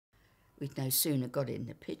We'd no sooner got in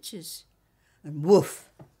the pictures and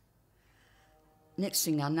woof. Next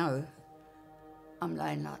thing I know, I'm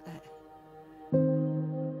laying like that.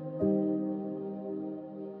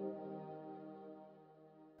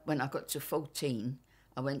 When I got to 14,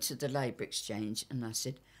 I went to the labour exchange and I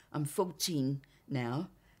said, I'm 14 now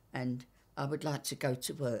and I would like to go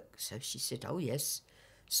to work. So she said, oh yes,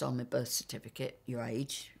 saw my birth certificate, your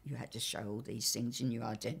age, you had to show all these things in your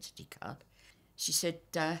identity card. She said,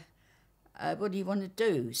 what do you want to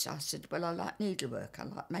do? So I said, well, I like needlework, I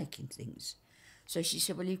like making things. So she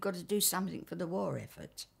said, well, you've got to do something for the war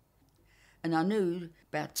effort. And I knew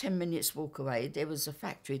about 10 minutes walk away, there was a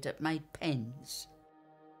factory that made pens.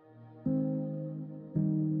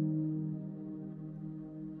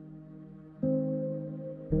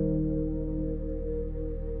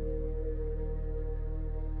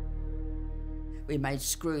 We made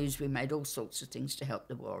screws, we made all sorts of things to help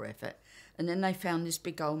the war effort. And then they found this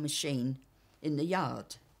big old machine in the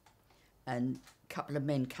yard. And a couple of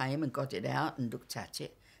men came and got it out and looked at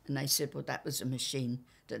it. And they said, well, that was a machine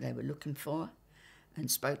that they were looking for.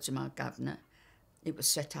 And spoke to my governor. It was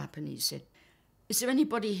set up and he said, is there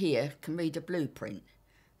anybody here can read a blueprint?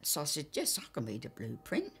 So I said, yes, I can read a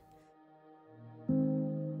blueprint.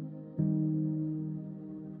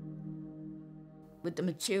 With the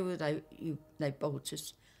material they bought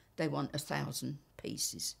us, they want 1,000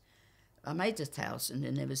 pieces. I made 1,000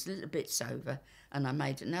 and there was little bits over and I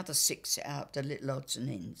made another 6 out of the little odds and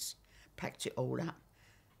ends. Packed it all up,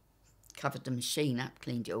 covered the machine up,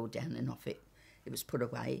 cleaned it all down and off it was put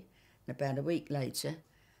away. And about a week later,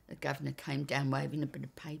 the governor came down waving a bit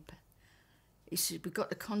of paper. He said, we got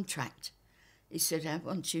the contract. He said, I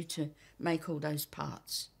want you to make all those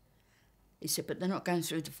parts. He said, but they're not going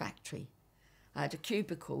through the factory. I had a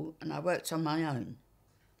cubicle and I worked on my own.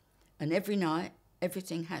 And every night,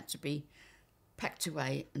 everything had to be packed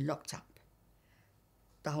away and locked up.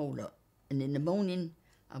 The whole lot. And in the morning,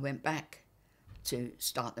 I went back to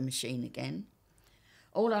start the machine again.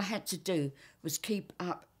 All I had to do was keep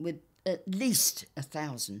up with at least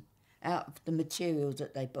 1,000 out of the material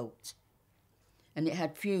that they bought. And it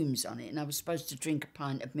had fumes on it and I was supposed to drink a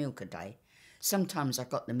pint of milk a day. Sometimes I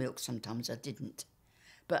got the milk, sometimes I didn't.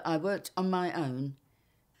 But I worked on my own.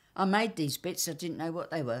 I made these bits, I didn't know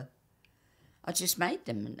what they were. I just made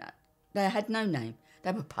them and they had no name.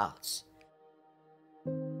 They were parts.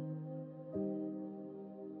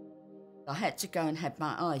 I had to go and have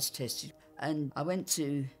my eyes tested and I went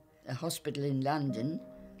to a hospital in London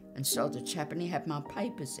and saw the chap and he had my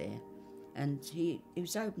papers there and he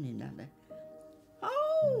was opening them.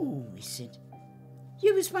 Oh, he said,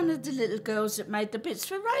 you was one of the little girls that made the bits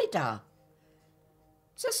for radar.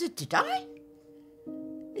 So I said, did I?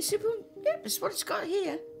 He said, well, yeah, that's what it's got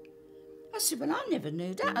here. I said, well, I never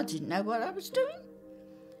knew that. I didn't know what I was doing.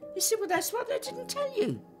 He said, well, that's what they didn't tell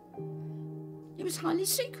you. It was highly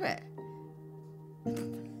secret.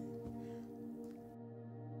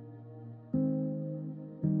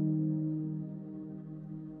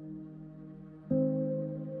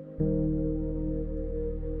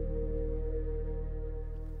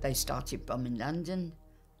 They started bombing London.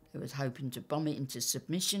 They was hoping to bomb it into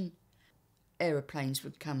submission. Aeroplanes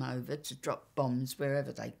would come over to drop bombs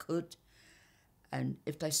wherever they could. And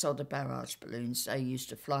if they saw the barrage balloons, they used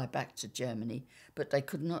to fly back to Germany, but they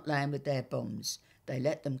could not land with their bombs. They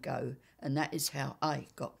let them go, and that is how I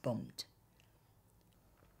got bombed.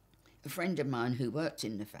 A friend of mine who worked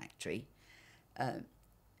in the factory,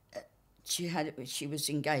 she was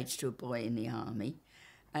engaged to a boy in the army,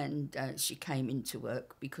 and she came into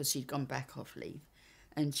work because he'd gone back off leave.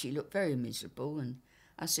 And she looked very miserable, and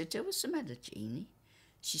I said, oh, what's the matter, Jeannie?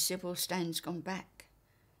 She said, well, Stan's gone back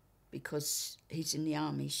because he's in the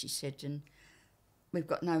army, she said, and we've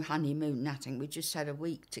got no honeymoon, nothing. We just had a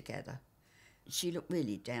week together. She looked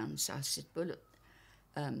really down, so I said, well, look,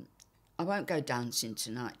 I won't go dancing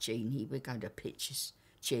tonight, Jeannie. We're going to pictures,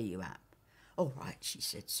 cheer you up. All right, she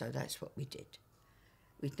said, so that's what we did.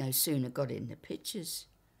 We'd no sooner got in the pictures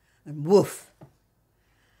and woof.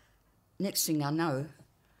 Next thing I know,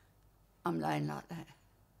 I'm laying like that.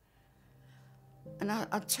 And I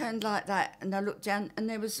turned like that and I looked down and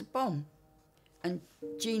there was a bomb. And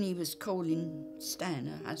Jeannie was calling Stan,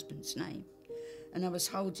 her husband's name. And I was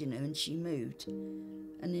holding her and she moved.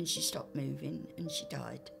 And then she stopped moving and she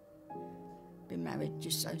died. Been married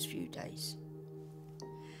just those few days.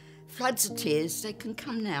 Floods of tears, they can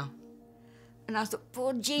come now. And I thought,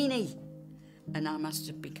 poor Jeannie. And I must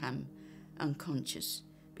have become unconscious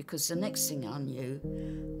because the next thing I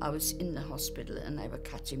knew, I was in the hospital and they were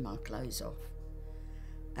cutting my clothes off.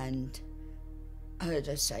 And I heard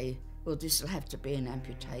her say, well, this will have to be an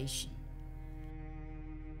amputation.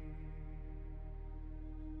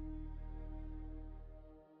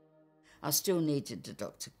 I still needed the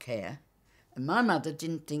doctor care. And my mother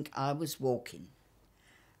didn't think I was walking.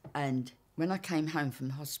 And when I came home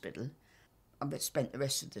from hospital, I spent the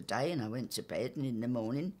rest of the day and I went to bed, and in the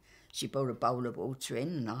morning she brought a bowl of water in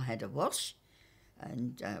and I had a wash,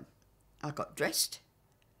 and I got dressed.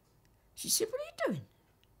 She said, "What are you doing?"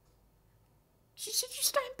 She said, "You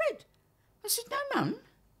stay in bed." I said, "No, Mum,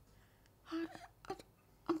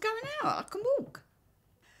 I'm going out, I can walk."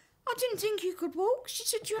 "I didn't think you could walk." She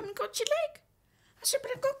said, "You haven't got your leg." I said,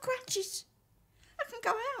 "But I've got crutches, I can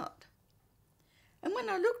go out." And when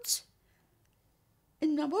I looked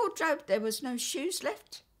in the wardrobe, there was no shoes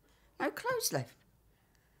left, no clothes left.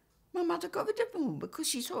 My mother got rid of them all because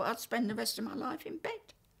she thought I'd spend the rest of my life in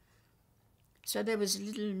bed. So there was a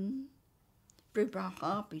little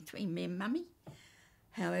brouhaha between me and Mummy.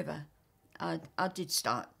 However, I did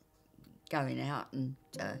start going out, and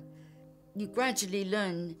you gradually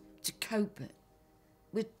learn to cope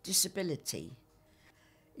with disability.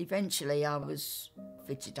 Eventually I was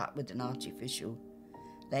fitted up with an artificial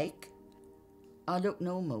leg. I looked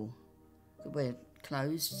normal, could wear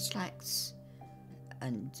clothes, slacks,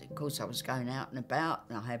 and of course I was going out and about,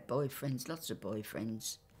 and I had boyfriends, lots of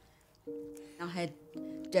boyfriends. I had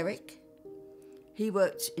Derek. He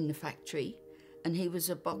worked in the factory and he was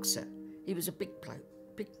a boxer. He was a big bloke,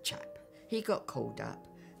 big chap. He got called up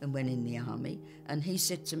and went in the army, and he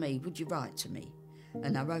said to me, "Would you write to me?"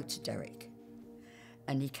 And I wrote to Derek.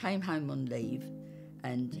 And he came home on leave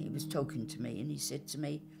and he was talking to me, and he said to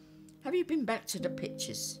me, "Have you been back to the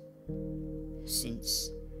pictures since?"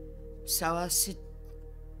 So I said,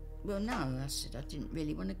 "Well, no." I said, "I didn't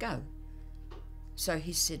really want to go." So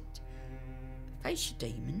he said, "Face your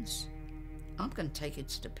demons. I'm going to take it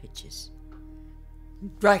to the pictures." He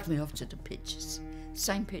dragged me off to the pictures.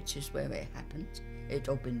 Same pictures where it happened. It had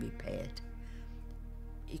all been repaired.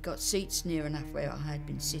 He got seats near enough where I had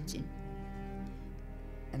been sitting.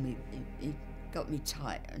 And he got me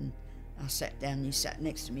tight, and I sat down and he sat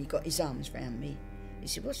next to me. He got his arms round me. He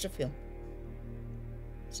said, "What's the film?"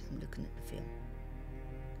 So I'm looking at the film.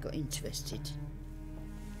 Got interested.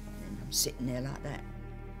 And I'm sitting there like that.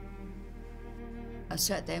 I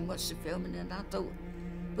sat there and watched the film, and then I thought,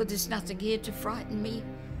 well, there's nothing here to frighten me.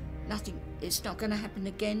 Nothing, it's not going to happen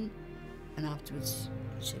again. And afterwards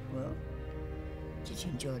he said, "Well, did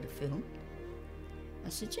you enjoy the film?" I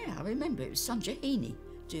said, "Yeah, I remember it was Sonja Heaney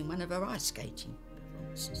doing one of her ice skating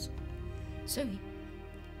performances." So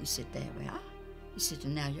he said, "There we are." He said,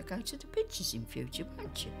 "And now you'll go to the pictures in future,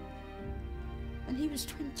 won't you?" And he was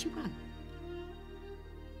 21.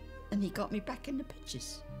 And he got me back in the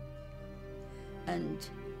pictures. And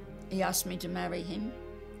he asked me to marry him.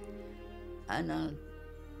 And I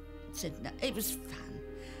said no. It was fun.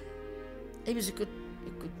 He was a good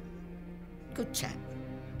chap.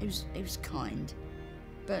 He was kind.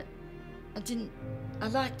 But I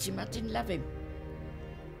liked him, I didn't love him.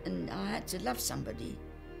 And I had to love somebody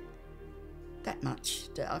that much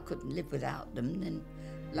that I couldn't live without them. Then,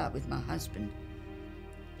 like with my husband,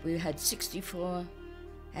 we had 64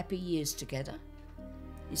 happy years together.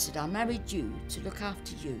 He said, "I married you to look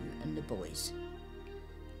after you and the boys."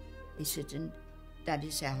 He said, "And that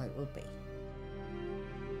is how it will be."